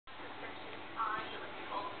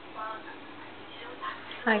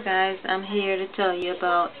Hi guys, I'm here to tell you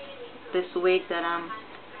about this wig that I'm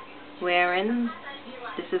wearing.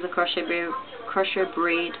 This is a crochet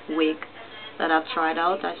braid wig that I've tried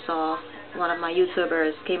out. I saw one of my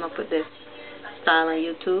YouTubers came up with this style on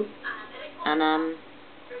YouTube and I'm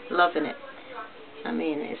loving it. I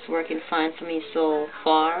mean, it's working fine for me so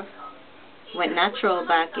far. Went natural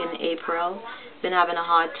back in April. Been having a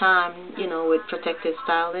hard time, with protective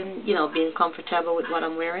styling, being comfortable with what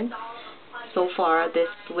I'm wearing. So far, this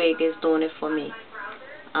wig is doing it for me.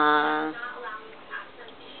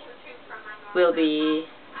 We'll be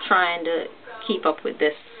trying to keep up with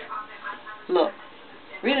this look.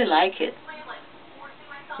 Really like it,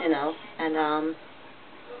 and I'm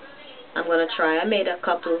gonna try. I made a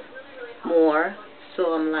couple more,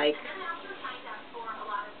 so I'm like,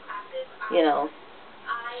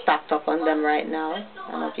 stocked up on them right now.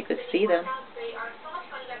 I don't know if you could see them.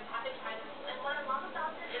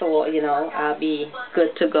 So, I'll be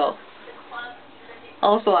good to go.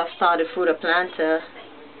 Also, I started Fruta Planta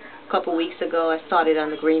a couple weeks ago. I started on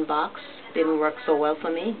the green box. Didn't work so well for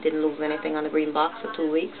me. Didn't lose anything on the green box for 2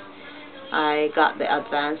 weeks. I got the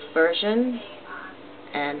advanced version,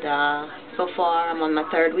 and so far I'm on my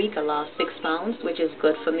 3rd week. I lost 6 pounds, which is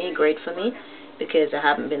good for me, great for me, because I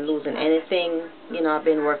haven't been losing anything. I've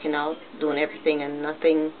been working out, doing everything, and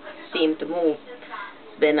nothing seemed to move.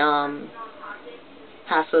 Been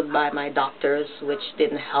hassled by my doctors, which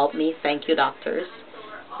didn't help me. Thank you, doctors.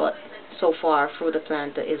 But so far, Fruta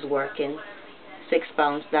Planta is working. 6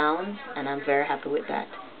 pounds down, and I'm very happy with that.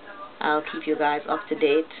 I'll keep you guys up to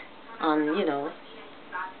date on,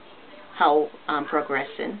 how I'm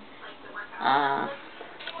progressing.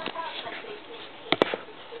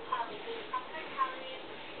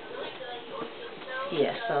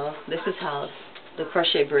 Yeah, so this is how the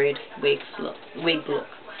crochet braid wig look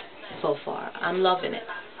so far. I'm loving it,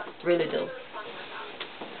 really do.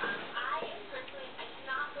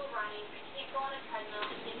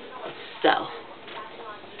 So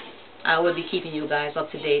I will be keeping you guys up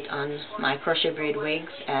to date on my crochet braid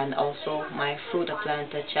wigs and also my Fruta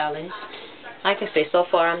Planta challenge. Like I say, so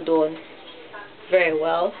far I'm doing very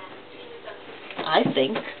well, I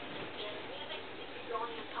think.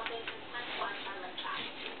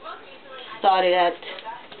 Started at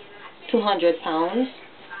 200 pounds.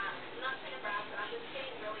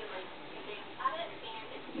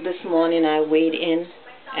 This morning I weighed in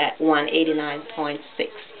at 189.6.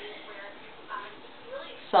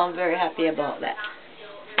 So I'm very happy about that.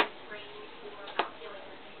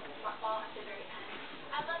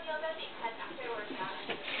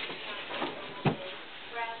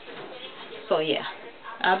 So yeah,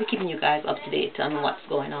 I'll be keeping you guys up to date on what's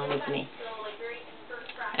going on with me.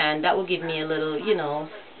 And that will give me a little,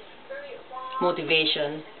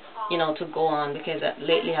 motivation, to go on, because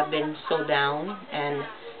lately I've been so down and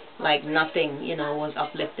like nothing, was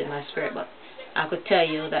uplifting my spirit. But I could tell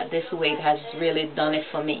you that this wig has really done it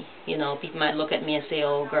for me. People might look at me and say,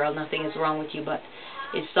 oh girl, nothing is wrong with you, but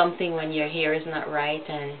it's something when your hair is not right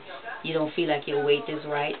and you don't feel like your weight is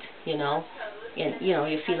right, and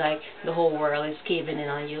you feel like the whole world is caving in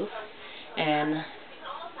on you. And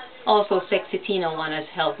also, Sexy Tina one has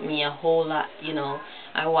helped me a whole lot.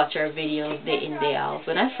 I watch her videos day in, day out.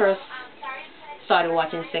 When I first started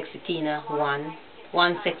watching Sexy Tina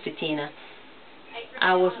one Sexy Tina,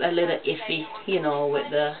 I was a little iffy,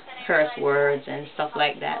 with the curse words and stuff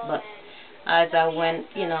like that. But as I went,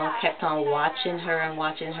 kept on watching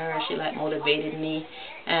her, she like motivated me,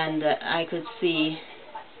 and I could see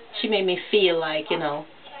she made me feel like,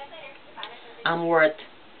 I'm worth,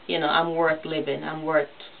 I'm worth living, I'm worth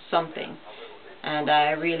something, and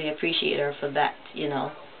I really appreciate her for that.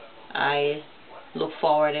 I look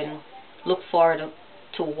forward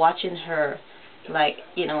to watching her. Like,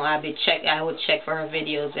 I would check for her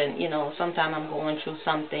videos, and sometimes I'm going through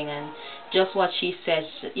something, and just what she says,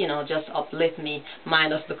 just uplift me,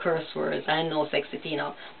 minus the curse words. I know Sexy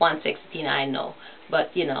Tina, one Sexy Tina I know, but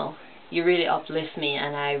you really uplift me,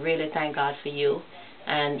 and I really thank God for you,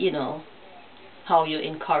 and how you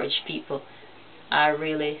encourage people. I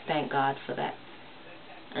really thank God for that.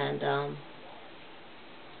 And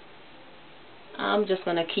I'm just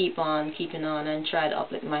gonna keep on keeping on and try to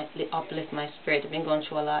uplift my spirit. I've been going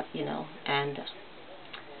through a lot, and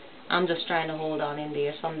I'm just trying to hold on in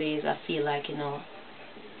there. Some days I feel like,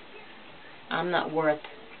 I'm not worth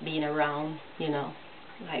being around,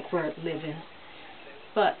 like worth living.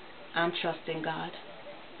 But I'm trusting God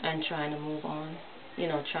and trying to move on,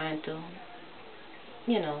 trying to,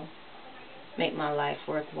 make my life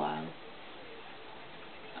worthwhile.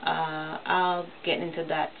 I'll get into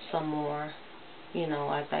that some more,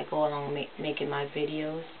 as I go along making my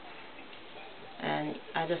videos. And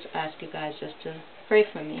I just ask you guys just to pray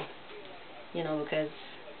for me, you know, because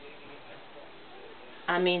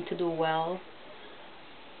I mean to do well,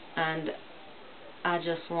 and I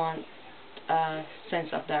just want a sense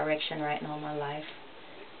of direction right now in my life.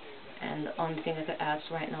 And the only thing I could ask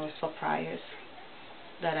right now is for prayers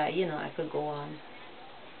that I could go on.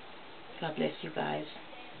 God bless you guys,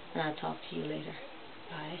 and I'll talk to you later.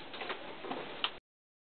 Bye.